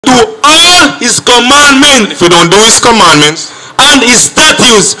do all his commandments, if you don't do his commandments, and his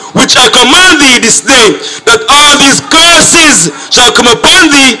statutes, which I command thee this day, that all these curses shall come upon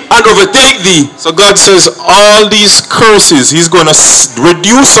thee and overtake thee. So God says all these curses, he's going to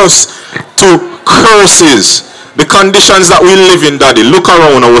reduce us to curses. The conditions that we live in, Daddy, look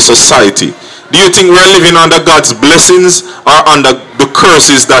around our society. Do you think we're living under God's blessings or under the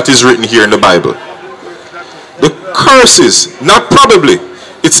curses that is written here in the Bible? The curses, not probably.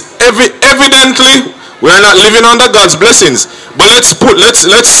 It's evidently we're not living under God's blessings. But let's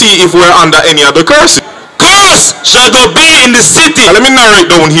see if we're under any other curses. Curse shall go be in the city. Now, let me narrate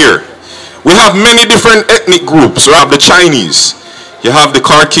down here. We have many different ethnic groups. We have the Chinese, you have the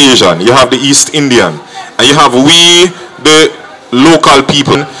Caucasian, you have the East Indian, and you have we, the local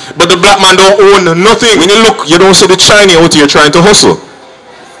people. But the black man don't own nothing. When you look, you don't see the Chinese out here trying to hustle.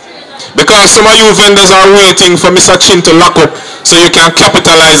 Because some of you vendors are waiting for Mr. Chin to lock up so you can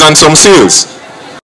capitalize on some sales.